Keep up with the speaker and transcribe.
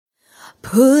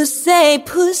Pussy,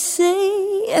 pussy,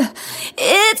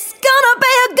 it's gonna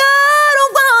be a good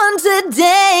one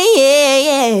today,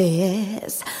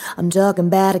 yes. I'm talking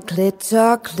about a clit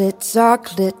talk,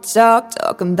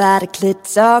 talking about a clit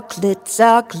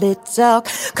talk.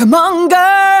 Come on,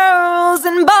 girls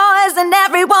and boys and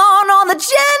everyone on the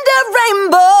gender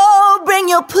rainbow, bring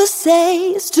your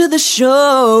pussies to the show.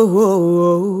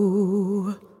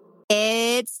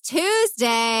 It's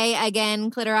Tuesday again,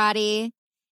 Clitorati.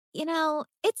 You know,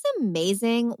 it's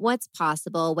amazing what's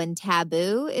possible when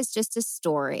taboo is just a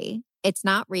story. It's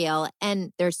not real,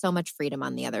 and there's so much freedom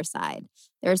on the other side.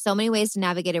 There are so many ways to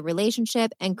navigate a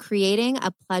relationship and creating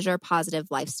a pleasure-positive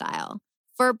lifestyle.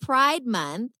 For Pride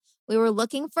Month, we were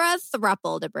looking for a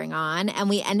throuple to bring on, and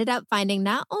we ended up finding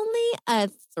not only a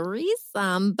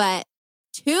threesome, but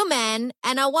 2 men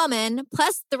and a woman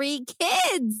plus 3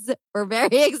 kids. We're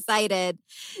very excited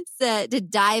to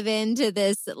dive into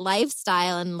this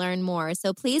lifestyle and learn more.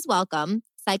 So please welcome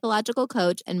psychological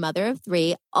coach and mother of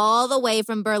 3 all the way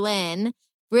from Berlin,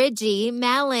 Bridgee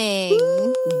Melling.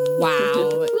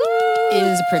 Wow. It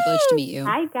is a privilege to meet you.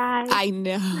 Hi, guys. I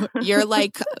know. You're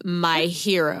like my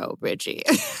hero, Bridgee.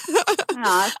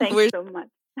 Aw, thanks so much.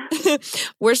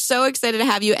 We're so excited to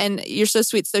have you, and you're so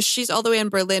sweet. So she's all the way in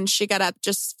Berlin. She got up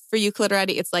just for you,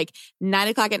 Clitorati. It's like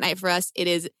 9:00 at night for us. It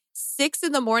is 6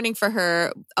 a.m. for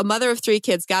her. A mother of 3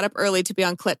 kids got up early to be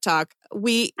on Clit Talk.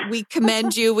 We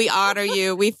commend you. We honor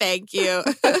you. We thank you.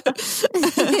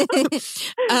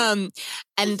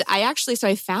 And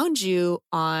I found you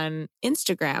on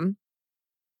Instagram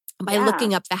by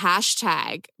looking up the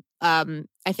hashtag.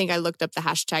 I think I looked up the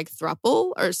hashtag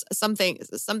Throuple or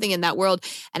something in that world.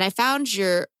 And I found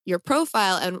your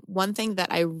profile. And one thing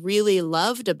that I really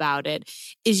loved about it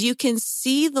is you can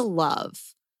see the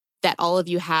love that all of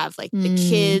you have, like the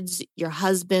kids, your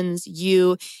husbands,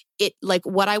 you. It like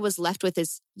what I was left with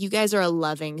is you guys are a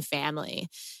loving family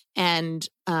and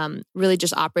really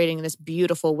just operating in this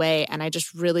beautiful way. And I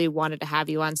just really wanted to have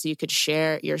you on so you could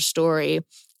share your story.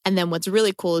 And then what's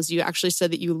really cool is you actually said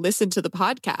that you listened to the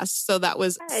podcast. So that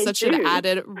was such an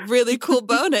added, really cool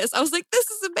bonus. I was like, this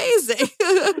is amazing.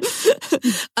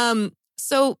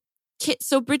 So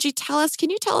Bridgee, can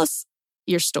you tell us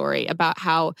your story about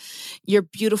how your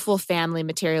beautiful family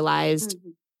materialized?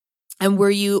 Mm-hmm. And were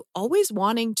you always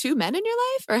wanting 2 men in your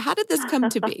life? Or how did this come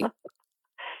to be?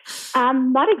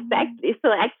 Not exactly.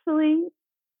 So actually,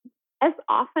 as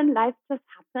often life just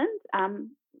happened.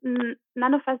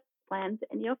 None of us planned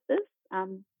any of this. I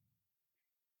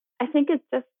think it's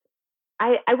just,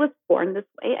 I was born this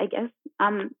way, I guess.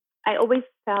 I always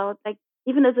felt like,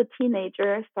 even as a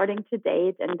teenager, starting to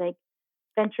date and like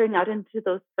venturing out into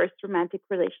those first romantic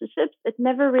relationships, it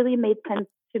never really made sense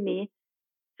to me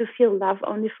to feel love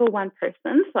only for one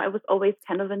person. So I was always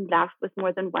kind of in love with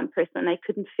more than one person. I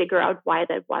couldn't figure out why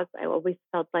that was. I always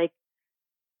felt like,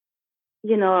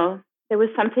 you know, there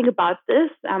was something about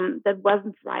this that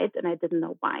wasn't right, and I didn't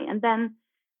know why. And then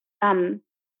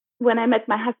when I met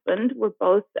my husband, we're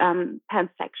both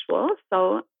pansexual.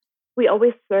 So we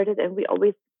always flirted and we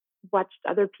always watched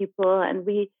other people and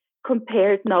we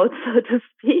compared notes, so to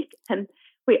speak. And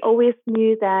we always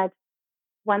knew that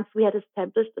once we had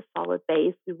established a solid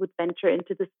base, we would venture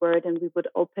into this world and we would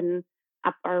open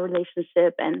up our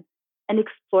relationship and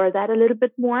explore that a little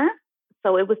bit more.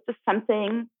 So it was just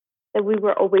something that we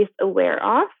were always aware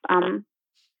of.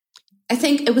 I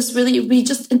think it was really, we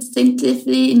just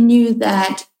instinctively knew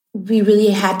that we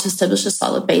really had to establish a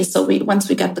solid base. So once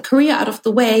we got the career out of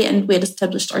the way and we had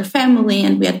established our family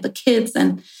and we had the kids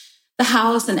and the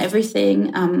house and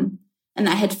everything, and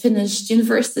I had finished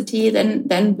university,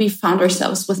 then we found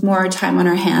ourselves with more time on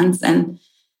our hands and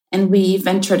we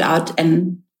ventured out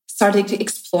and started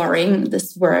exploring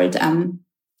this world.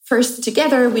 First,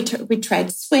 together, we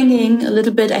tried swinging a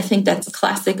little bit. I think that's a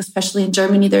classic, especially in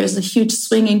Germany. There is a huge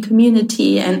swinging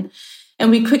community. And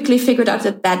we quickly figured out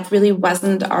that really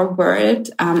wasn't our world.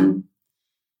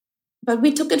 But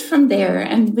we took it from there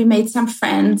and we made some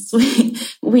friends.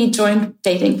 We joined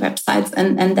dating websites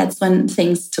and that's when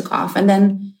things took off. And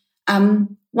then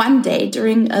one day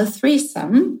during a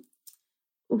threesome,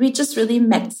 we just really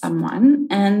met someone,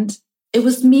 and it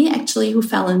was me actually who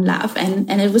fell in love, and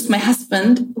it was my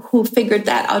husband who figured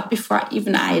that out before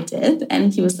even I did.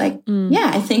 And he was like,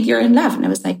 yeah, I think you're in love. And I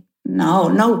was like,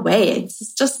 no way.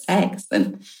 It's just sex.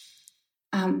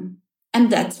 And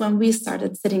that's when we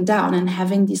started sitting down and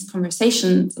having these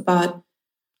conversations about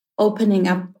opening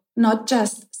up, not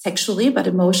just sexually, but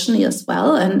emotionally as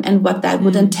well. And what that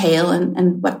would entail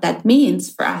and what that means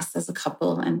for us as a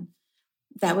couple. And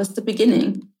that was the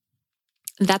beginning.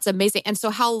 That's amazing. And so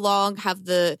how long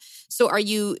so are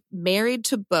you married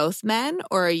to both men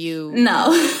or are you? No.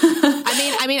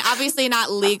 I mean, obviously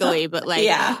not legally, but like,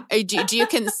 do you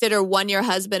consider one your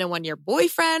husband and one your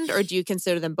boyfriend, or do you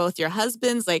consider them both your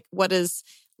husbands? Like, what is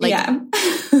like? Yeah.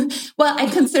 Well, I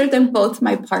consider them both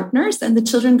my partners, and the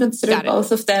children consider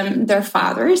both of them their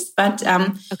fathers. But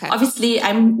obviously,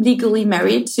 I'm legally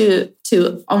married to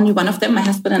only one of them. My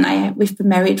husband and we've been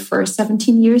married for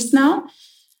 17 years now.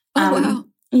 Wow.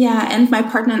 Yeah, and my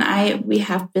partner and I, we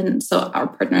have been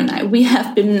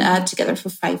together for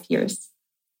 5 years.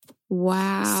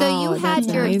 Wow. So you had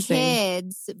your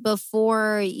kids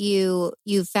before you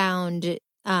found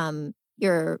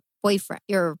your boyfriend,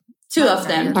 your two of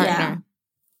them, partner.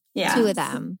 Yeah. 2 of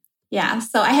them. Yeah.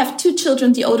 So I have 2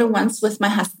 children. The older one's with my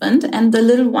husband, and the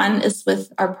little one is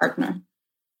with our partner.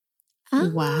 Oh.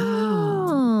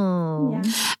 Wow. Yeah.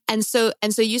 And so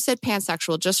you said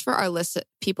pansexual. Just for our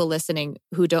people listening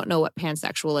who don't know what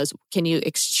pansexual is, can you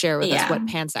share with us what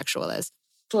pansexual is?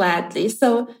 Gladly.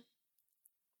 So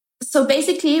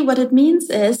basically what it means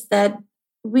is that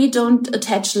we don't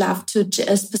attach love to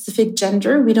a specific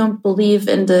gender. We don't believe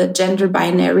in the gender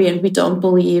binary, and we don't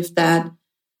believe that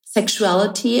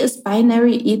sexuality is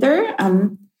binary either.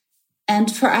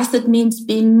 And for us, it means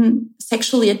being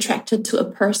sexually attracted to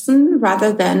a person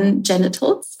rather than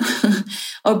genitals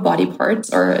or body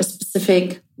parts or a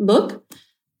specific look.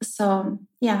 So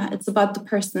yeah, it's about the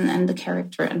person and the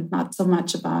character and not so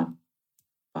much about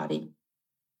body.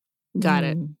 Got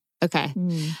it. Okay.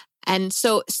 And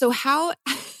so how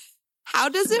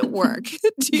does it work?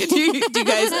 Do you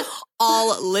guys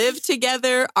all live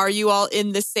together? Are you all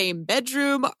in the same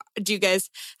bedroom? Do you guys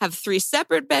have 3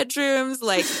 separate bedrooms?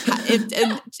 Like,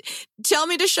 and tell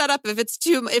me to shut up if it's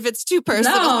too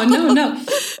personal.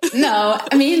 No.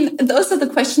 I mean, those are the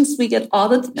questions we get all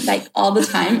the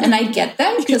time, and I get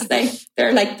them because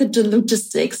they're like the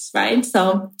logistics, right?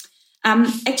 So.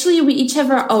 Actually, we each have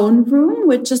our own room,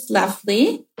 which is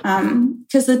lovely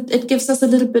because it gives us a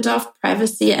little bit of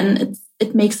privacy, and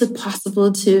it makes it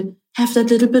possible to have that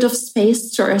little bit of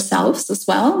space to ourselves as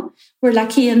well. We're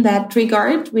lucky in that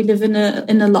regard. We live in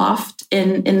a loft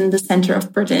in the center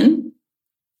of Berlin.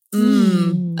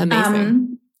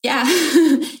 Amazing.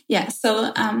 Yeah.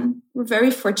 So we're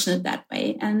very fortunate that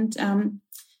way, and.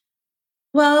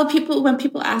 Well, when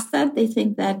people ask that, they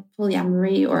think that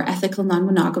polyamory or ethical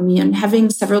non-monogamy and having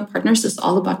several partners is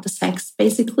all about the sex,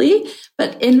 basically.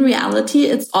 But in reality,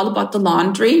 it's all about the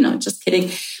laundry. No, just kidding.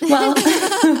 Well,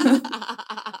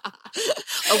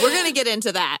 we're going to get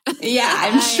into that.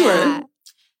 Yeah,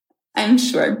 I'm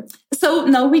sure. So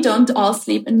no, we don't all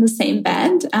sleep in the same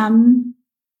bed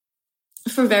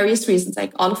for various reasons.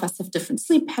 Like all of us have different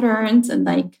sleep patterns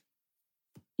and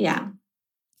yeah.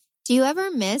 Do you ever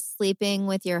miss sleeping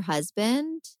with your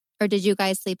husband, or did you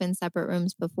guys sleep in separate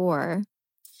rooms before?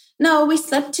 No, we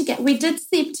slept together. We did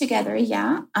sleep together.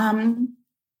 Yeah.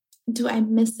 Do I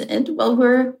miss it?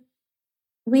 Well,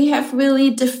 we have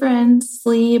really different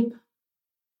sleep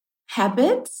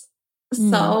habits.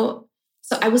 So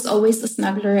I was always a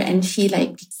snuggler, and he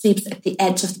sleeps at the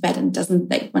edge of the bed and doesn't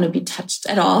want to be touched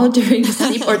at all during the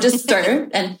sleep or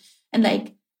disturbed. And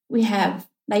we have.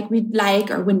 We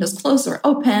like our windows closed or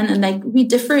open, and we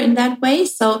differ in that way.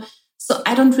 So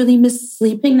I don't really miss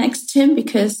sleeping next to him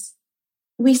because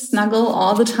we snuggle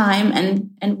all the time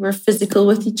and we're physical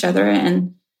with each other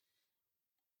and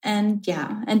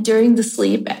during the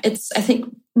sleep, I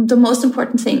think the most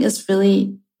important thing is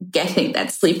really getting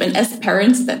that sleep. And as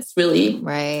parents, that's really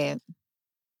right.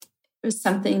 It's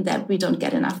something that we don't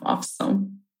get enough of. So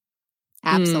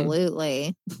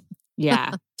absolutely.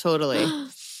 Yeah, totally.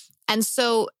 And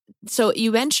so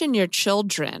you mentioned your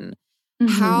children.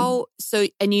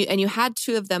 And you had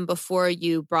 2 of them before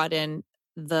you brought in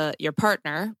your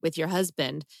partner with your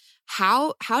husband.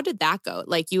 How did that go?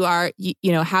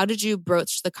 How did you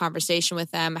broach the conversation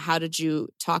with them? How did you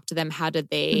talk to them? How did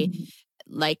they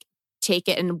take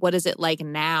it? And what is it like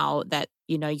now that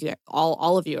you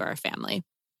all of you are a family?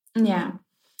 Yeah.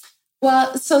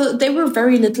 Well, so they were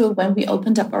very little when we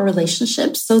opened up our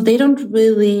relationship, so they don't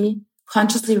really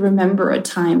consciously remember a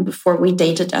time before we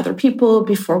dated other people,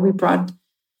 before we brought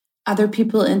other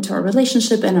people into our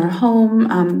relationship and our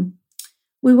home.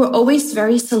 We were always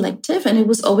very selective, and it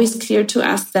was always clear to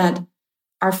us that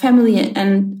our family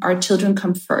and our children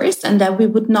come first, and that we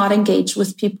would not engage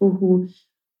with people who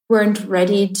weren't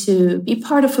ready to be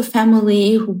part of a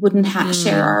family, who wouldn't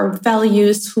share our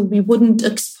values, who we wouldn't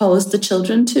expose the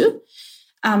children to.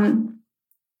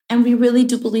 And we really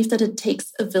do believe that it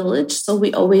takes a village. So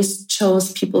we always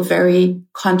chose people very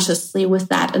consciously with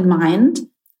that in mind.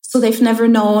 So they've never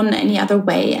known any other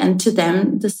way. And to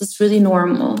them, this is really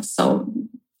normal. So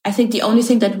I think the only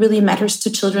thing that really matters to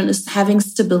children is having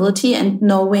stability and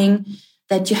knowing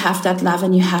that you have that love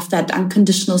and you have that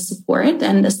unconditional support.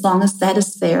 And as long as that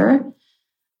is there,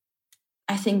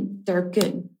 I think they're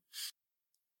good.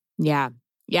 Yeah.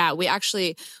 Yeah. We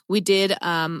did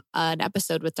an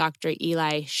episode with Dr.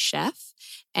 Eli Sheff,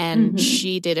 and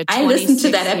she did a 26 I listened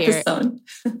to that episode.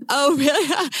 Oh,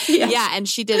 really? Yeah. Yeah. And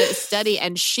she did a study,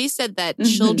 and she said that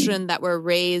children that were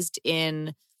raised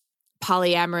in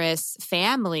polyamorous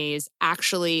families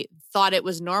actually thought it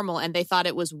was normal, and they thought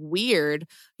it was weird.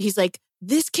 He's like,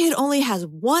 this kid only has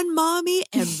one mommy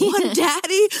and one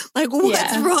daddy. Like,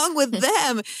 what's wrong with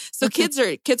them? So kids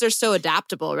are so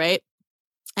adaptable, right?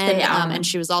 And and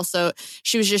she was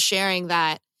just sharing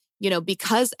that,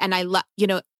 because, and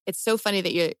it's so funny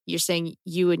that you're saying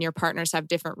you and your partners have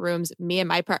different rooms. Me and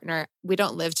my partner, we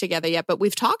don't live together yet, but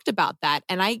we've talked about that.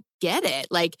 And I get it.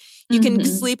 Like, you can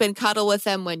sleep and cuddle with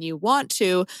them when you want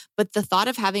to, but the thought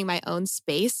of having my own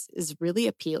space is really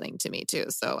appealing to me too.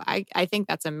 So I think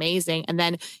that's amazing. And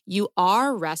then you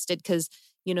are rested because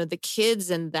the kids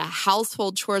and the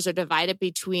household chores are divided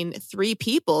between 3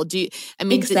 people. Do you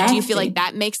feel like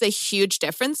that makes a huge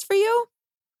difference for you?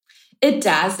 It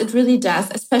does. It really does,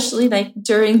 especially like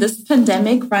during this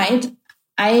pandemic, right?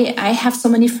 I have so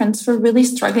many friends who are really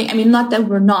struggling. I mean, not that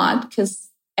we're not, because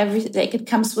it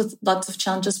comes with lots of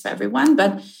challenges for everyone,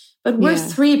 but we're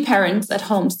 3 parents at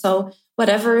home. So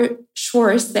whatever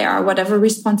chores there are, whatever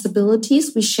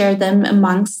responsibilities, we share them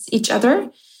amongst each other.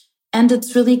 And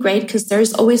it's really great because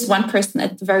there's always one person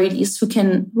at the very least who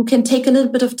can take a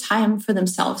little bit of time for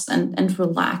themselves and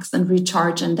relax and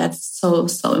recharge. And that's so,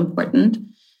 so important.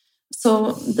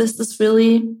 So this is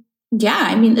really,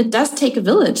 it does take a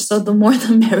village. So the more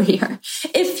the merrier.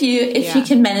 If you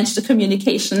can manage the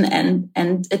communication and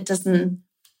it doesn't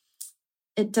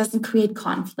create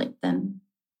conflict, then.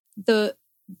 Have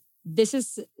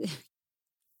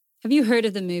you heard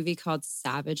of the movie called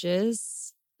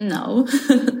Savages? No.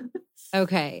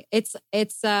 Okay. It's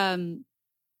a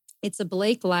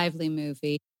Blake Lively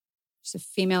movie. She's a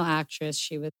female actress.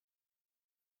 She was.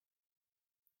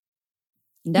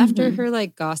 And after her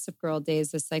like Gossip Girl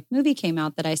days, this like movie came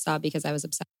out that I saw because I was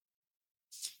obsessed.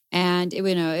 And it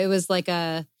was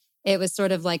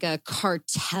sort of like a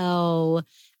cartel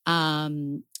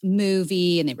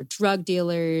movie, and they were drug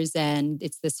dealers, and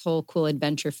it's this whole cool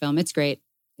adventure film. It's great.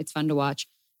 It's fun to watch.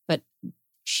 But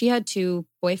she had 2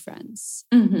 boyfriends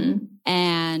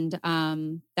and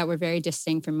that were very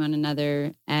distinct from one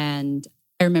another. And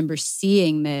I remember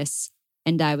seeing this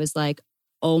and I was like,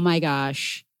 oh my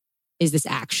gosh, is this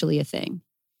actually a thing?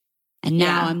 And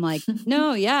now I'm like,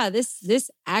 no,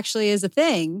 this actually is a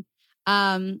thing.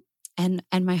 And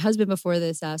my husband before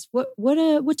this asked,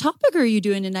 what topic are you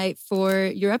doing tonight for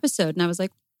your episode? And I was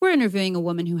like, we're interviewing a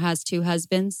woman who has 2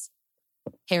 husbands.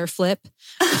 Hair flip.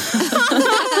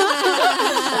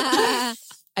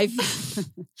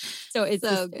 So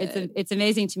it's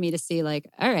amazing to me to see like,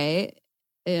 all right,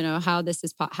 how this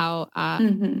is how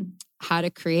to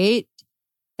create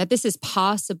that this is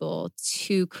possible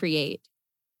to create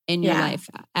in your life.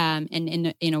 And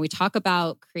we talk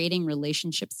about creating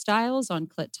relationship styles on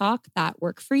Clit Talk that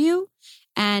work for you.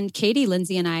 And Katie,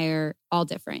 Lindsay, and I are all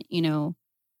different.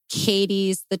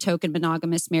 Katie's the token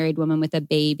monogamous married woman with a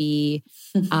baby.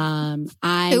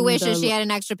 Who wishes she had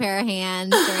an extra pair of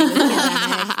hands during this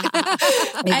pandemic.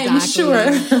 Exactly. I'm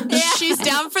sure. She's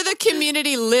down for the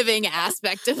community living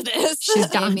aspect of this. She's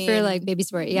down for like baby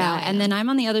sport. Yeah. And then I'm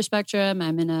on the other spectrum.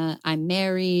 I'm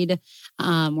married.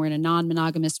 We're in a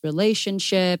non-monogamous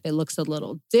relationship. It looks a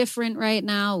little different right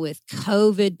now with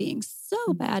COVID being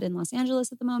so bad in Los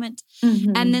Angeles at the moment.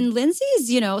 And then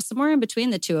Lindsay's, somewhere in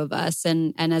between the 2 of us.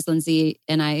 And as Lindsay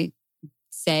and I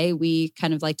say, we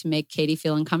kind of like to make Katie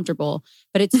feel uncomfortable.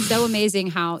 But it's so amazing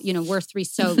how, we're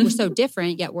so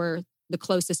different, yet we're the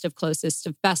closest of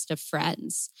best of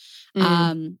friends.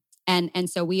 And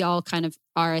so we all kind of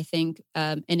are, I think,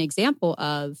 an example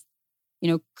of,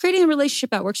 creating a relationship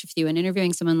that works with you. And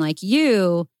interviewing someone like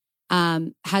you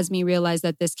has me realize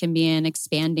that this can be an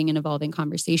expanding and evolving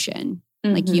conversation.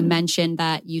 Like you mentioned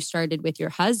that you started with your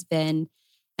husband.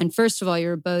 And first of all,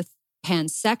 you're both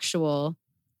pansexual,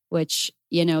 which,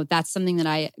 that's something that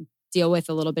I deal with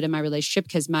a little bit in my relationship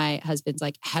because my husband's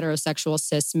like heterosexual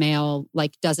cis male,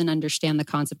 like doesn't understand the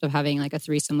concept of having like a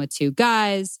threesome with 2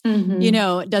 guys,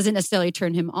 it doesn't necessarily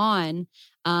turn him on.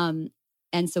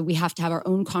 And so we have to have our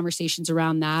own conversations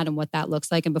around that and what that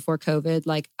looks like. And before COVID,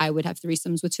 like I would have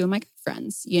threesomes with 2 of my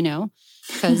friends,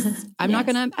 because I'm not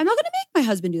gonna make my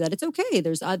husband do that. It's okay.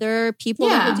 There's other people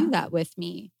that will do that with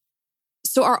me.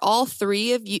 So are all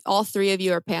three of you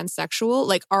are pansexual?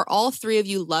 Like, are all three of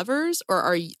you lovers,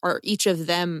 or are each of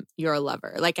them your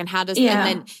lover? Like, and how does, and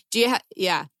then do you have,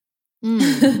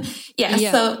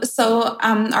 So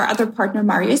our other partner,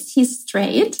 Marius, he's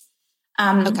straight.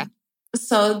 Okay.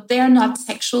 So they're not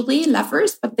sexually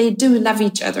lovers, but they do love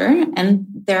each other, and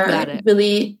they're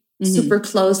really super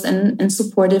close and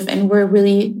supportive. And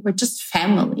we're just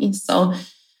family. So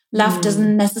love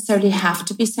doesn't necessarily have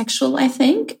to be sexual, I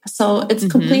think. So it's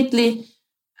completely,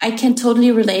 I can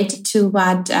totally relate to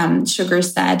what Sugar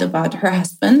said about her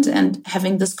husband and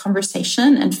having this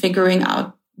conversation and figuring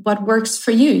out what works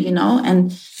for you, you know?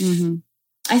 And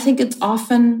I think it's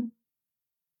often,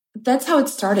 that's how it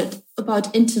started,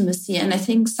 about intimacy. And I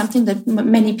think something that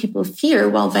many people fear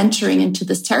while venturing into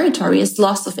this territory is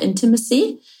loss of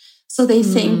intimacy. So they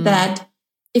think that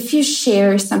if you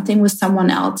share something with someone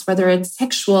else, whether it's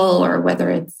sexual or whether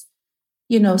it's,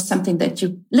 you know, something that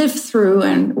you live through,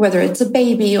 and whether it's a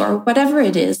baby or whatever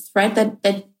it is, right, that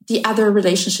the other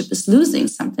relationship is losing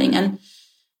something.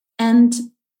 And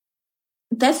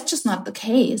that's just not the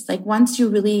case. Like, once you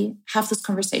really have this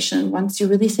conversation, once you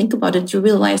really think about it, you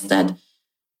realize that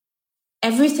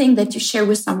everything that you share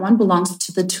with someone belongs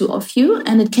to the two of you,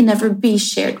 and it can never be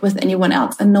shared with anyone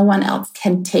else, and no one else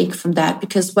can take from that,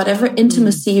 because whatever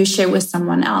intimacy you share with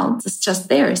someone else is just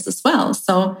theirs as well.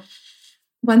 So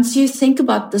once you think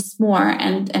about this more,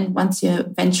 and once you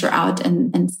venture out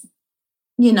and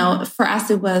you know, for us,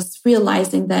 it was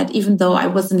realizing that even though I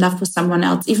was in love with someone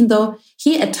else, even though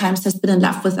he at times has been in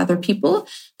love with other people,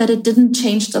 that it didn't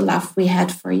change the love we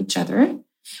had for each other.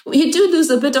 You do lose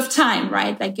a bit of time,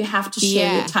 right? Like, you have to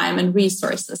share your time and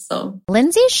resources. So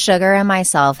Lindsay, Sugar, and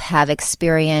myself have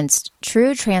experienced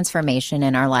true transformation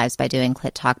in our lives by doing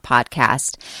Clit Talk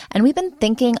podcast. And we've been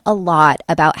thinking a lot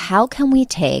about how can we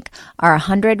take our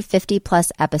 150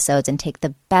 plus episodes and take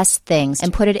the best things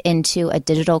and put it into a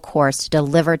digital course to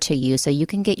deliver to you so you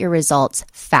can get your results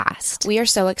fast. We are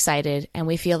so excited, and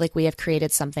we feel like we have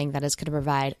created something that is going to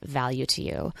provide value to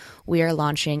you. We are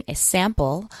launching a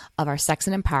sample of our Sex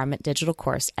and Empowerment digital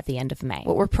course at the end of May.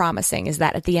 What we're promising is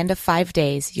that at the end of 5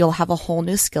 days, you'll have a whole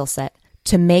new skill set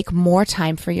to make more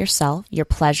time for yourself, your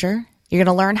pleasure. You're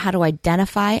going to learn how to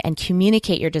identify and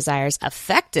communicate your desires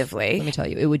effectively. Let me tell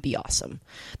you, it would be awesome.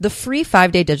 The free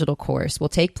 5-day digital course will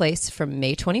take place from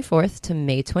May 24th to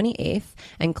May 28th,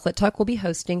 and Clit Talk will be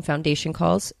hosting foundation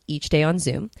calls each day on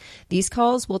Zoom. These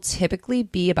calls will typically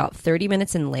be about 30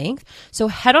 minutes in length, so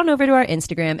head on over to our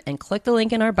Instagram and click the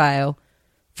link in our bio.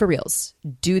 For reals,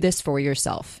 do this for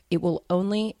yourself. It will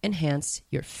only enhance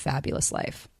your fabulous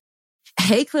life.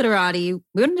 Hey, Clitorati,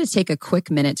 we wanted to take a quick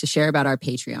minute to share about our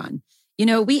Patreon. You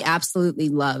know, we absolutely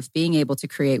love being able to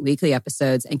create weekly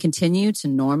episodes and continue to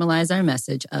normalize our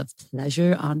message of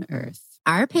pleasure on earth.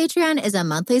 Our Patreon is a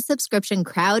monthly subscription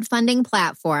crowdfunding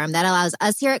platform that allows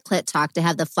us here at Clit Talk to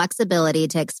have the flexibility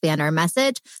to expand our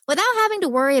message without having to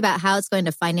worry about how it's going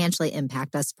to financially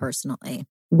impact us personally.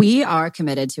 We are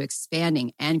committed to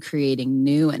expanding and creating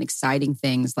new and exciting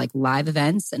things like live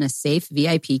events and a safe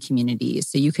VIP community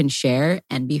so you can share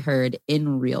and be heard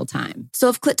in real time. So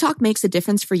if Clit Talk makes a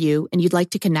difference for you and you'd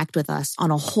like to connect with us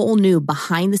on a whole new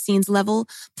behind the scenes level,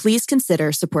 please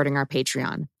consider supporting our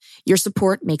Patreon. Your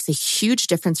support makes a huge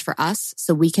difference for us,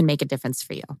 so we can make a difference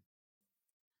for you.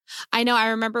 I know. I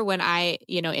remember when I've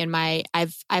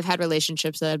had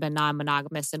relationships that have been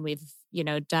non-monogamous, and we've,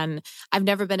 I've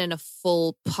never been in a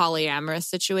full polyamorous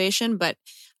situation, but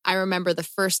I remember the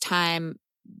first time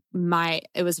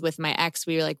it was with my ex,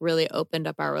 we really opened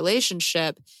up our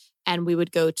relationship, and we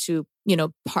would go to,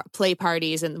 play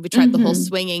parties, and we tried the whole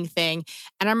swinging thing.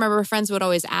 And I remember friends would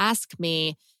always ask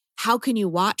me, how can you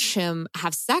watch him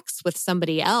have sex with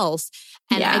somebody else?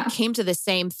 And I came to the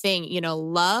same thing,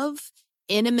 love,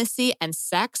 intimacy, and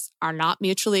sex are not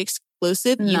mutually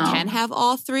exclusive. No. You can have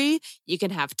all three. You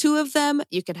can have two of them.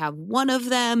 You can have one of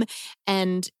them.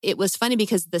 And it was funny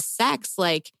because the sex,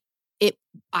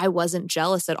 I wasn't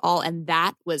jealous at all. And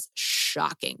that was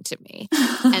shocking to me.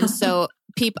 And so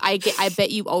I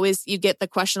bet you get the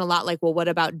question a lot, well, what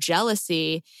about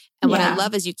jealousy? And what I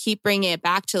love is you keep bringing it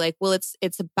back to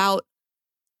it's about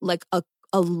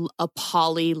a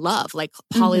poly love.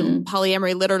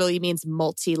 Polyamory literally means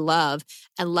multi-love,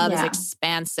 and love is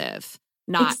expansive.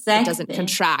 It doesn't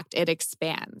contract, it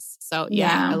expands. So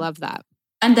I love that.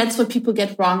 And that's what people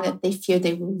get wrong, that they fear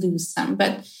they will lose some.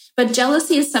 But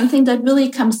jealousy is something that really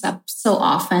comes up so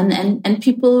often. And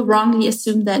people wrongly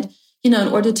assume that, in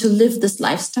order to live this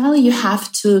lifestyle, you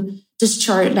have to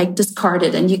discard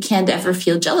it, and you can't ever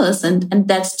feel jealous. And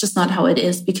that's just not how it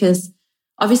is, because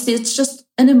obviously it's just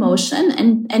an emotion,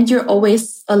 and you're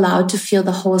always allowed to feel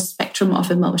the whole spectrum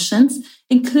of emotions,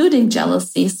 including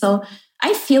jealousy. So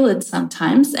I feel it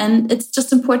sometimes, and it's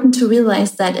just important to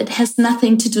realize that it has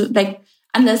nothing to do, like,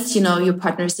 unless, your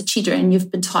partner is a cheater and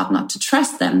you've been taught not to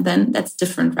trust them, then that's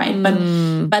different, right?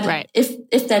 But right.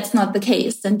 if that's not the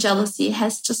case, then jealousy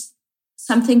has just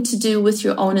something to do with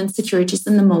your own insecurities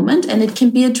in the moment, and it can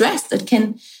be addressed. It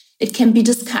can be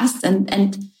discussed,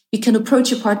 and you can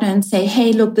approach your partner and say,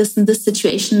 hey, look, this and this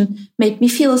situation made me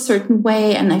feel a certain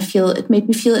way, and it made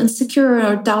me feel insecure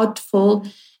or doubtful.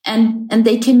 And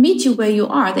they can meet you where you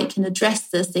are. They can address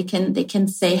this. They can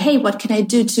say, hey, what can I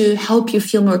do to help you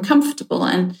feel more comfortable?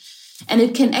 And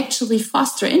it can actually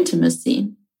foster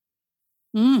intimacy.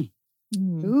 Ooh.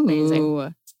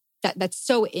 Amazing. That's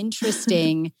so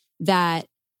interesting that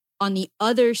on the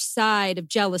other side of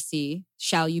jealousy,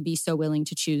 shall you be so willing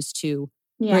to choose to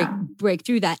break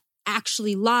through that,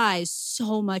 actually lies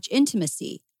so much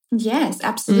intimacy. Yes,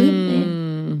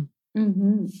 absolutely.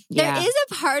 Mm-hmm. There is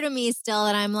a part of me still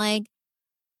that I'm like,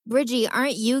 Bridgee,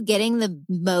 aren't you getting the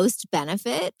most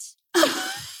benefit?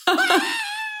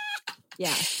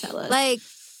 Yeah, tell us. Like,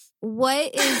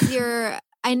 what is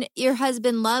your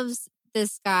husband loves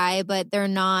this guy, but they're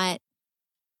not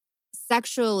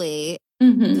sexually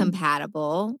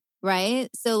compatible, right?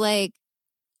 So like,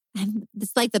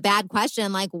 it's like the bad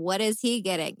question, like, what is he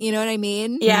getting? You know what I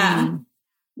mean? Yeah.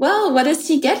 Well, what is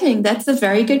he getting? That's a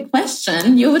very good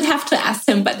question. You would have to ask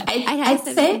him, but I'd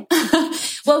say,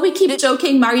 well, we keep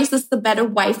joking. Marius is the better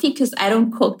wifey because I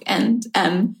don't cook, and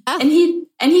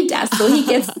he does. So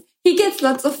he gets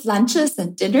lots of lunches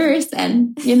and dinners,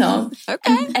 and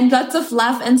and lots of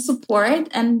love and support,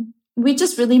 and we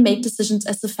just really make decisions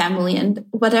as a family. And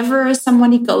whatever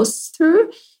somebody goes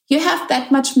through, you have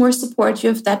that much more support. You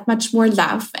have that much more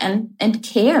love and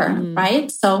care, right?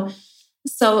 So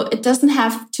it doesn't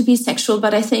have to be sexual,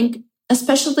 but I think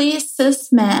especially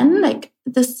cis men, like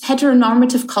this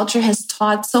heteronormative culture has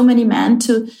taught so many men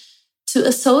to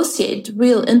associate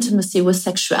real intimacy with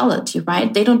sexuality,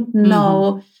 right? They don't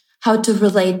know how to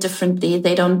relate differently.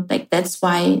 They don't, like, that's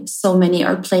why so many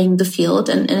are playing the field,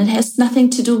 and it has nothing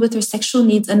to do with their sexual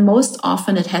needs. And most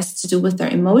often it has to do with their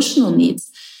emotional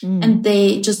needs. And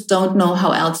they just don't know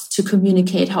how else to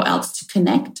communicate, how else to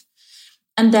connect.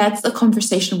 And that's a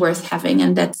conversation worth having.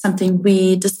 And that's something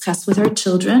we discuss with our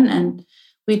children. And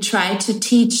we try to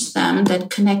teach them that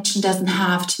connection doesn't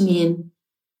have to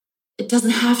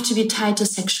be tied to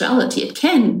sexuality. It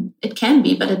can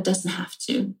be, but it doesn't have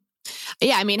to.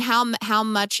 Yeah. I mean, how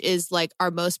much is like, are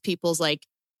most people's like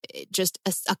just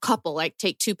a couple, like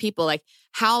take two people, like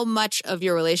how much of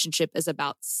your relationship is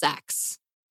about sex?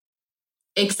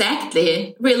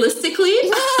 Exactly. Realistically.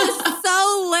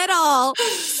 So little.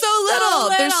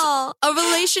 There's a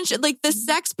relationship, like the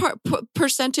sex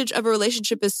percentage of a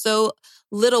relationship is so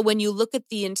little when you look at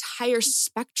the entire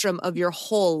spectrum of your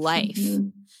whole life.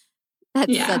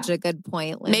 That's such a good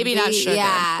point, Lindsay. Maybe not sugar.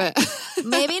 Yeah.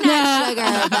 Maybe not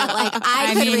sugar, but like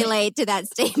I could relate to that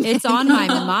statement. It's on my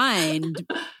mind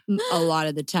a lot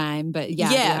of the time, but the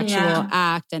actual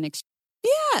act and experience.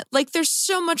 Yeah, like there's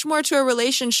so much more to a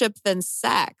relationship than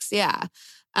sex. Yeah.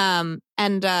 There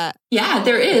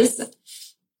is.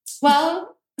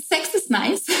 Well, sex is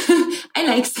nice. I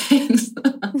like sex.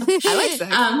 I like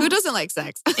sex. Who doesn't like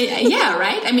sex? Yeah,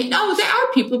 right? I mean, no, there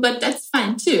are people, but that's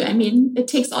fine too. I mean, it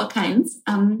takes all kinds.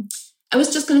 I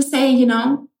was just going to say,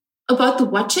 about the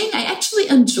watching, I actually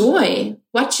enjoy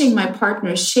watching my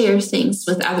partner share things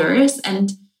with others,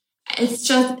 and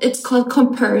it's called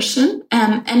compersion,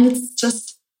 and it's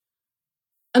just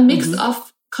a mix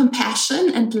of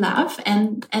compassion and love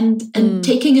and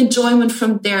taking enjoyment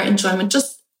from their enjoyment,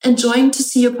 just enjoying to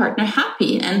see your partner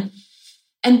happy, and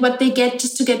what they get.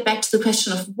 Just to get back to the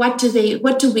question of what do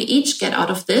we each get out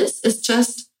of this, is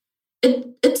just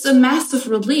it's a massive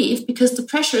relief, because the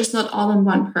pressure is not all on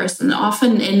one person.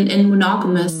 Often in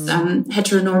monogamous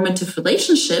heteronormative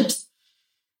relationships,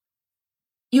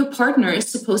 your partner is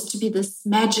supposed to be this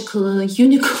magical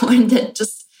unicorn that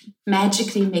just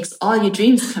magically makes all your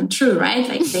dreams come true, right?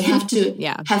 Like they have to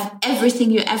have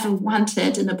everything you ever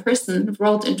wanted in a person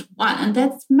rolled into one. And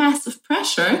that's massive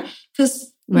pressure,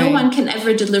 because no one can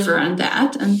ever deliver on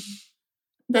that. And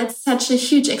that's such a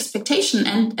huge expectation.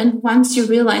 And once you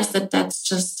realize that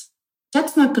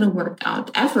that's not going to work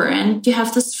out ever. And you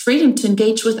have this freedom to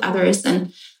engage with others.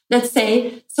 And let's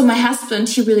say, so my husband,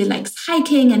 he really likes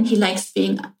hiking and he likes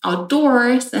being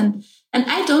outdoors, and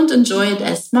I don't enjoy it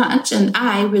as much. And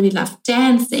I really love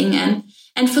dancing. And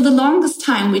And for the longest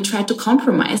time, we tried to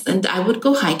compromise, and I would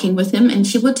go hiking with him and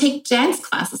he would take dance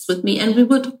classes with me, and we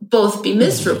would both be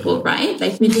miserable, right?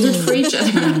 Like we did it for each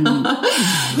other.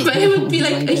 But it would be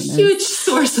like a huge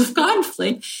source of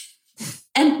conflict.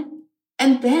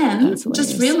 And then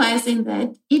just realizing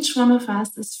that each one of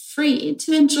us is free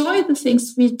to enjoy the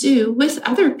things we do with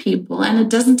other people, and it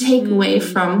doesn't take away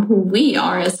from who we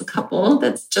are as a couple.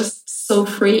 That's just so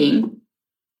freeing.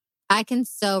 I can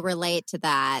so relate to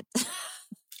that.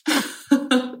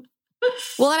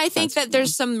 Well, and I think that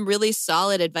there's some really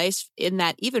solid advice in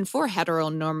that, even for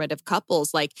heteronormative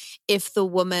couples. Like if the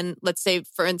woman, let's say,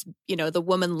 for instance, the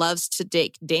woman loves to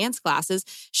take dance classes,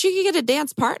 she could get a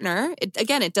dance partner. It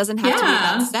doesn't have to be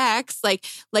about sex. Like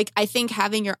I think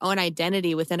having your own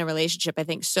identity within a relationship, I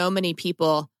think so many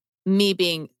people, me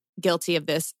being guilty of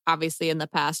this, obviously in the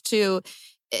past too,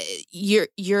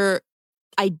 your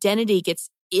identity gets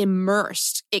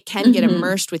immersed. It can get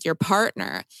immersed with your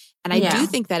partner. And I do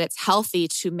think that it's healthy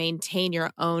to maintain your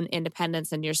own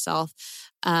independence and yourself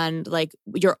and like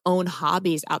your own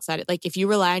hobbies outside it. Like if you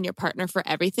rely on your partner for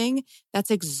everything,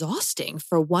 that's exhausting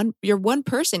your one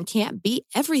person can't be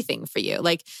everything for you.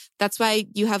 Like that's why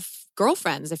you have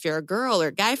girlfriends if you're a girl or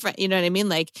guy friend, you know what I mean?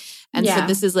 Like, and so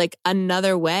this is like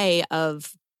another way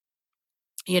of,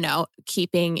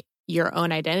 keeping your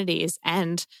own identities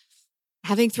and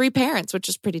having 3 parents, which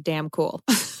is pretty damn cool.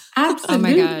 Absolutely. Oh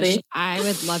my gosh. I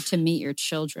would love to meet your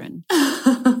children.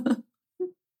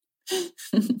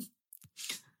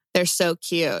 They're so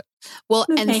cute. Well,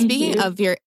 and speaking of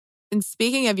your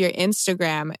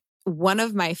Instagram, one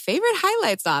of my favorite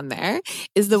highlights on there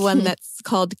is the one that's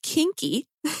called Kinky.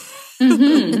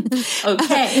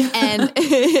 Okay.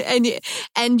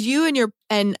 and you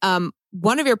and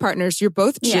one of your partners, you're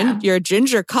both you're a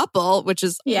ginger couple, which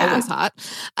is always hot.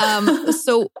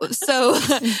 So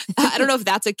I don't know if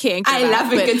that's a kink. I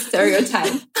love a good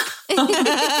stereotype. It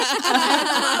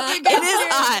is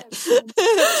hot.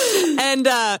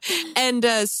 And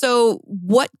so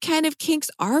what kind of kinks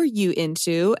are you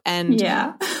into? And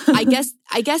I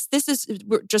guess this is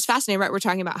we're just fascinating, right? We're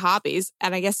talking about hobbies,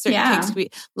 and I guess certain kinks we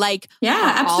like. Yeah,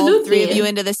 are absolutely. all 3 of you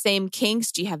into the same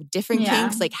kinks? Do you have different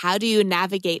kinks? Like, how do you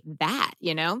navigate that?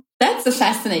 That's a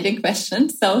fascinating question.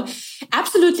 So,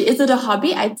 absolutely, is it a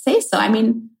hobby? I'd say so. I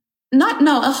mean,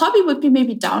 a hobby would be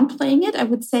maybe downplaying it. I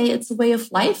would say it's a way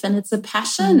of life, and it's a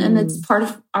passion, and it's part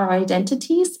of our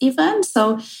identities even.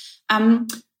 So,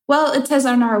 it says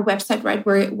on our website, right,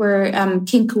 we're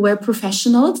kink-aware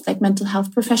professionals, like mental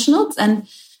health professionals, and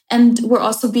we're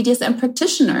also BDSM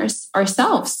practitioners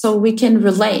ourselves. So we can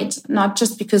relate, not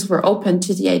just because we're open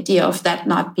to the idea of that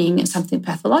not being something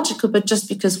pathological, but just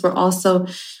because we're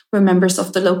members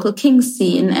of the local kink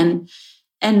scene,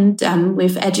 and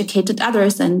we've educated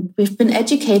others, and we've been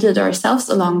educated ourselves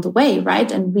along the way,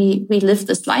 right? And we live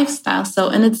this lifestyle. So,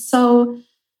 and it's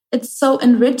so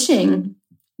enriching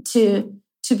to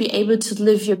be able to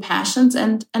live your passions.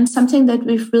 And something that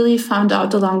we've really found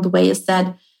out along the way is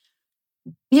that,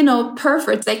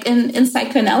 perverts, like in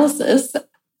psychoanalysis,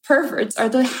 perverts are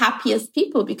the happiest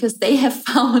people because they have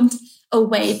found a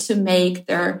way to make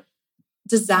their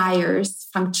desires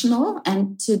functional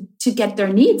and to get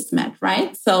their needs met,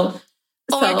 right? My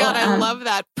God, I love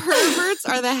that. Perverts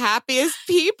are the happiest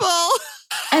people.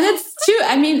 And it's true.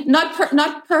 I mean,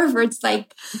 not perverts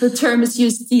like the term is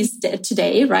used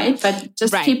today, right? But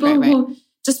just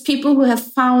people who have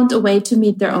found a way to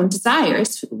meet their own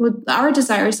desires. Our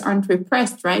desires aren't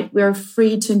repressed, right? We're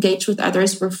free to engage with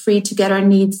others. We're free to get our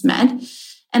needs met.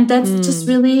 And that's just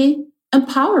really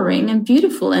empowering and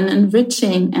beautiful and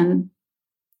enriching. And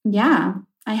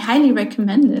I highly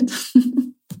recommend it.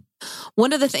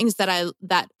 One of the things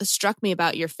that struck me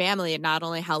about your family, and not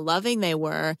only how loving they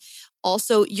were,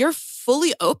 also you're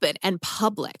fully open and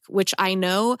public, which I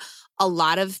know a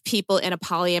lot of people in a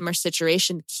polyamorous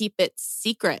situation keep it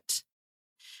secret.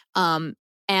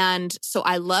 And so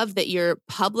I love that you're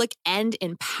public and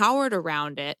empowered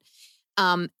around it.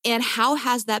 And how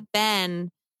has that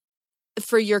been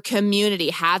for your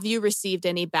community? Have you received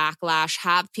any backlash?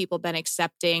 Have people been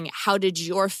accepting? How did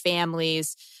your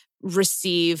families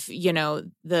receive,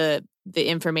 the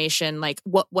information? Like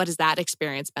what has that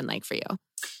experience been like for you?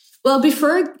 Well,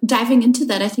 before diving into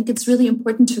that, I think it's really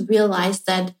important to realize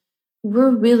that we're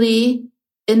really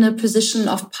in a position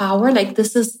of power. Like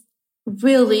this is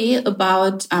really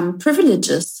about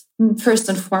privileges, first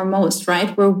and foremost,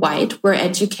 right? We're white, we're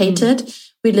educated.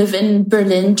 We live in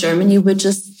Berlin, Germany, which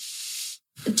is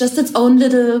just its own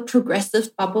little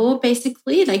progressive bubble,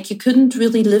 basically. Like you couldn't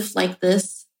really live like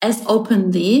this as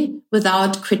openly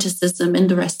without criticism in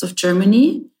the rest of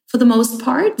Germany for the most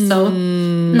part. So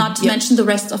not to mention the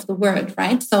rest of the world,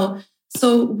 right? So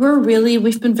So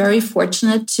we've been very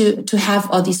fortunate to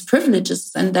have all these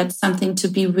privileges, and that's something to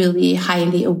be really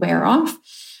highly aware of.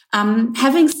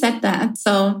 Having said that,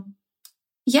 so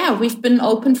yeah, we've been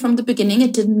open from the beginning.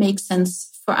 It didn't make sense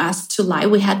for us to lie.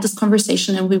 We had this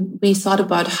conversation and we thought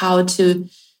about how to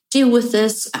deal with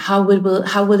this. How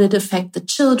will it affect the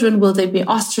children? Will they be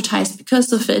ostracized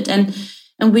because of it? And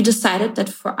we decided that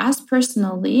for us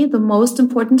personally, the most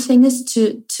important thing is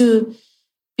to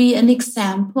be an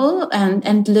example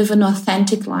and live an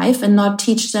authentic life and not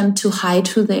teach them to hide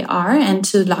who they are and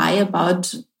to lie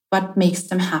about what makes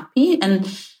them happy. And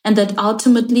that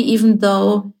ultimately, even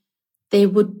though they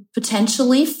would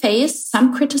potentially face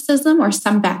some criticism or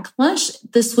some backlash,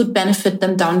 this would benefit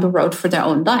them down the road for their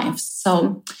own lives.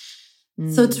 So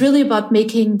it's really about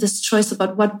making this choice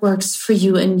about what works for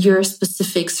you in your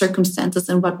specific circumstances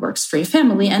and what works for your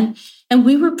family. And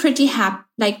we were pretty happy,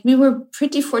 we were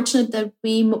pretty fortunate that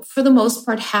we, for the most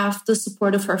part, have the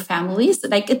support of our families.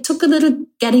 It took a little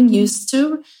getting used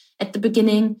to. At the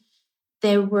beginning,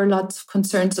 there were lots of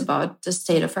concerns about the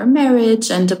state of our marriage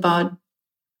and about,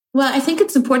 well, I think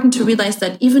it's important to realize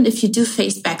that even if you do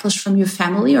face backlash from your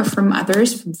family or from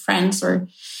others, from friends, or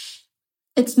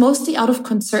it's mostly out of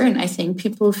concern. I think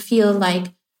people feel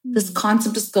like this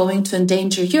concept is going to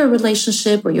endanger your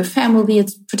relationship or your family.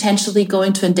 It's potentially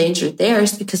going to endanger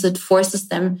theirs because it forces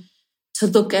them to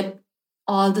look at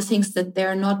all the things that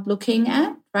they're not looking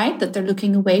at, right? That they're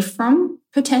looking away from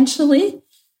potentially.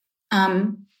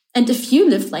 And if you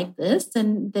live like this,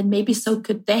 then maybe so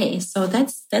could they. So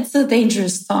that's a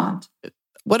dangerous thought.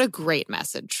 What a great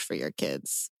message for your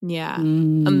kids. Yeah.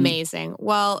 Amazing.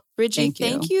 Well, Bridgee,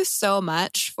 thank you so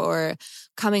much for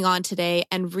coming on today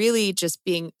and really just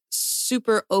being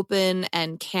super open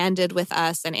and candid with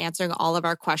us and answering all of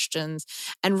our questions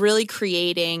and really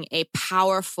creating a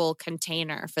powerful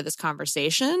container for this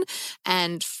conversation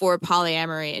and for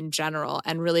polyamory in general,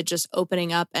 and really just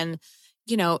opening up. And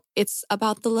it's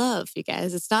about the love, you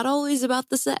guys. It's not always about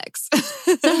the sex.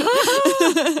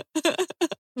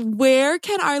 Where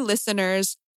can our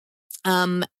listeners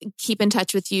keep in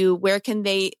touch with you? Where can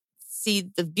they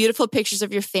see the beautiful pictures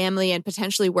of your family and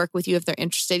potentially work with you if they're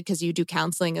interested, because you do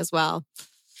counseling as well?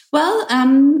 Well,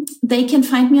 they can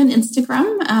find me on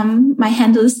Instagram. My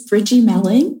handle is Bridgee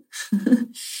Melling.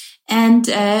 And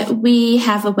we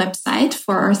have a website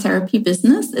for our therapy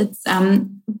business. It's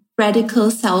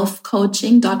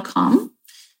radicalselfcoaching.com.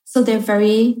 So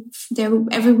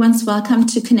everyone's welcome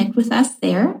to connect with us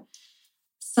there.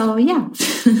 So yeah.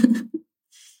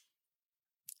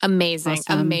 Amazing.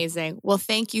 Awesome. Amazing. Well,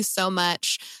 thank you so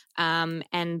much.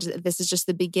 And this is just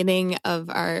the beginning of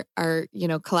our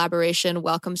collaboration.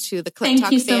 Welcome to the Clit Talk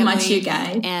Thank you so family. much, you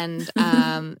guys. And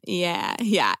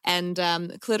yeah. And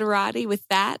Clitorati, with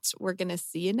that, we're going to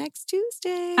see you next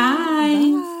Tuesday.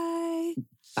 Bye.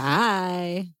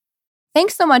 Bye.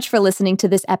 Thanks so much for listening to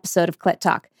this episode of Clit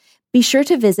Talk. Be sure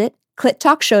to visit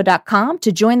clittalkshow.com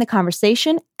to join the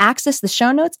conversation, access the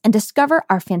show notes, and discover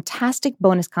our fantastic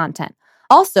bonus content.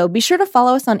 Also, be sure to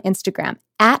follow us on Instagram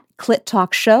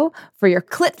 @ClitTalkShow for your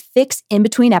clit fix in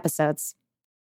between episodes.